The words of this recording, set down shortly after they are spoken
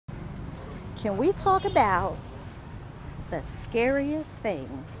Can we talk about the scariest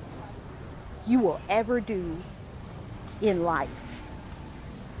thing you will ever do in life?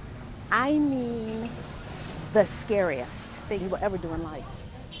 I mean, the scariest thing you will ever do in life.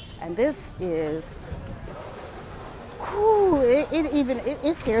 And this is, whew,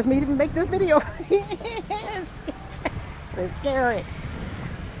 it scares me to even make this video. It's scary.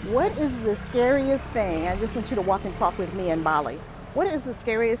 What is the scariest thing? I just want you to walk and talk with me in Bali. What is the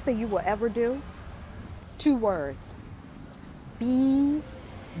scariest thing you will ever do? 2 words. Be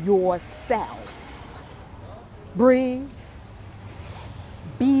yourself. Breathe.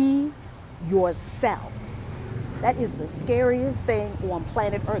 Be yourself. That is the scariest thing on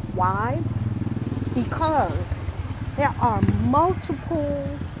planet Earth. Why? Because there are multiple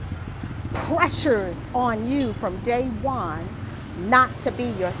pressures on you from day one not to be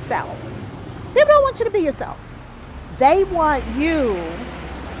yourself. People don't want you to be yourself. They want you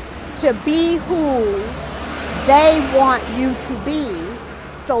to be who they want you to be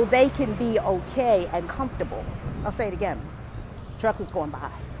so they can be okay and comfortable. I'll say it again. Truck was going by.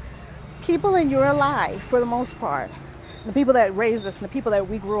 People in your life, for the most part, the people that raised us and the people that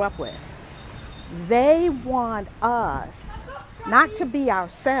we grew up with, they want us not to be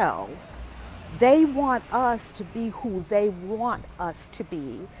ourselves. They want us to be who they want us to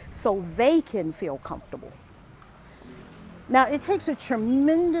be so they can feel comfortable. Now, it takes a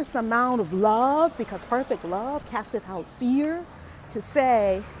tremendous amount of love, because perfect love casteth out fear, to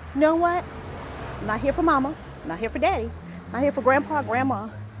say, you know what? I'm not here for mama. I'm not here for daddy. I'm not here for grandpa, grandma.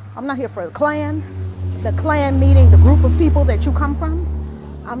 I'm not here for the clan meaning the group of people that you come from.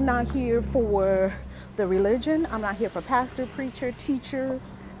 I'm not here for the religion. I'm not here for pastor, preacher, teacher,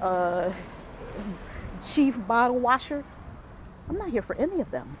 chief bottle washer. I'm not here for any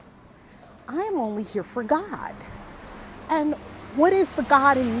of them. I am only here for God. And what is the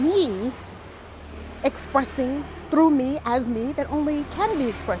God in me expressing through me as me that only can be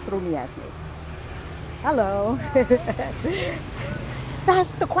expressed through me as me? Hello.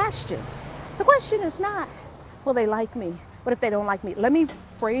 That's the question. The question is not, will they like me? What if they don't like me? Let me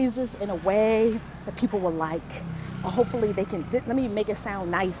phrase this in a way that people will like. Or hopefully they can, let me make it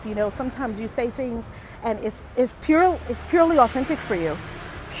sound nice. You know, sometimes you say things and it's purely authentic for you.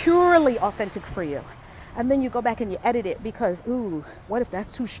 Purely authentic for you. And then you go back and you edit it because, ooh, what if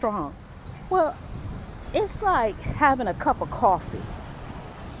that's too strong? Well, it's like having a cup of coffee.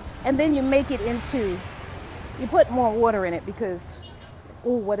 And then you make it into, you put more water in it because,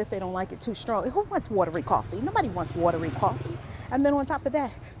 ooh, what if they don't like it too strong? Who wants watery coffee? Nobody wants watery coffee. And then on top of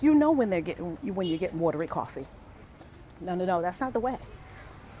that, you know when you're getting watery coffee. No, that's not the way.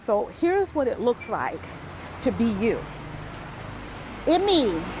 So here's what it looks like to be you. It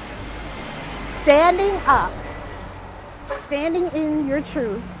means standing up, standing in your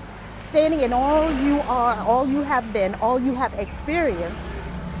truth, standing in all you are, all you have been, all you have experienced,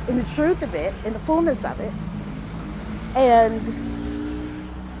 in the truth of it, in the fullness of it, and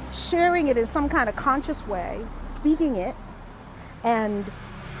sharing it in some kind of conscious way, speaking it, and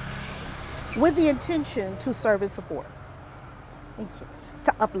with the intention to serve and support. Thank you.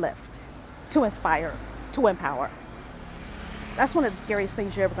 To uplift, to inspire, to empower. That's one of the scariest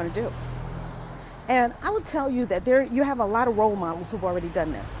things you're ever going to do. And I would tell you that you have a lot of role models who've already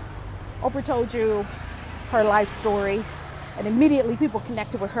done this. Oprah told you her life story, and immediately people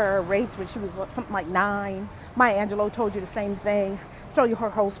connected with her, raped when she was something like 9. Maya Angelou told you the same thing. She told you her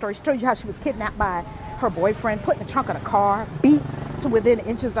whole story. She told you how she was kidnapped by her boyfriend, put in the trunk of a car, beat to within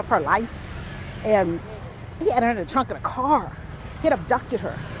inches of her life. And he had her in the trunk of the car. He had abducted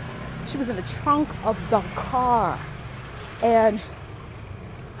her. She was in the trunk of the car. And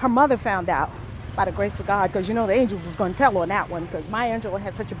her mother found out, by the grace of God, because you know the angels was going to tell on that one, because Maya Angelou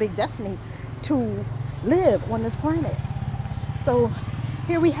had such a big destiny to live on this planet. So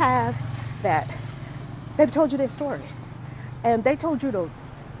here we have that. They've told you their story. And they told you the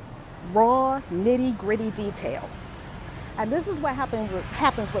raw, nitty-gritty details. And this is what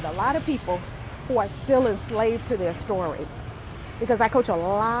happens with a lot of people who are still enslaved to their story. Because I coach a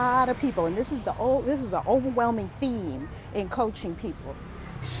lot of people, and this is an overwhelming theme in coaching people.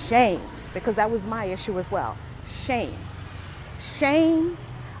 Shame, because that was my issue as well. Shame. Shame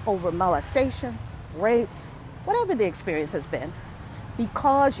over molestations, rapes, whatever the experience has been,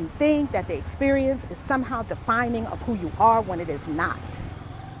 because you think that the experience is somehow defining of who you are when it is not.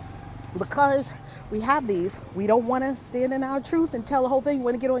 Because we have these, we don't want to stand in our truth and tell the whole thing. We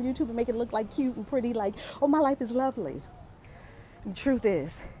want to get on YouTube and make it look like cute and pretty, like, oh, my life is lovely. The truth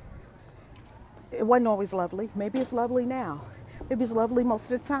is, it wasn't always lovely. Maybe it's lovely now. Maybe it's lovely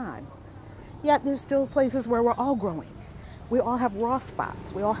most of the time. Yet there's still places where we're all growing. We all have raw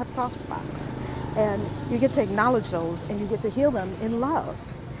spots. We all have soft spots. And you get to acknowledge those and you get to heal them in love.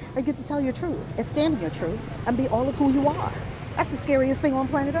 And get to tell your truth and stand in your truth and be all of who you are. That's the scariest thing on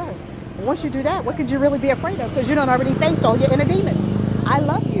planet Earth. Once you do that, what could you really be afraid of? Because you don't already faced all your inner demons. I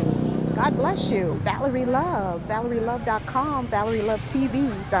love you. God bless you. Valerie Love. ValerieLove.com.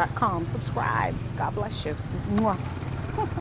 ValerieLoveTV.com. Subscribe. God bless you. Mwah.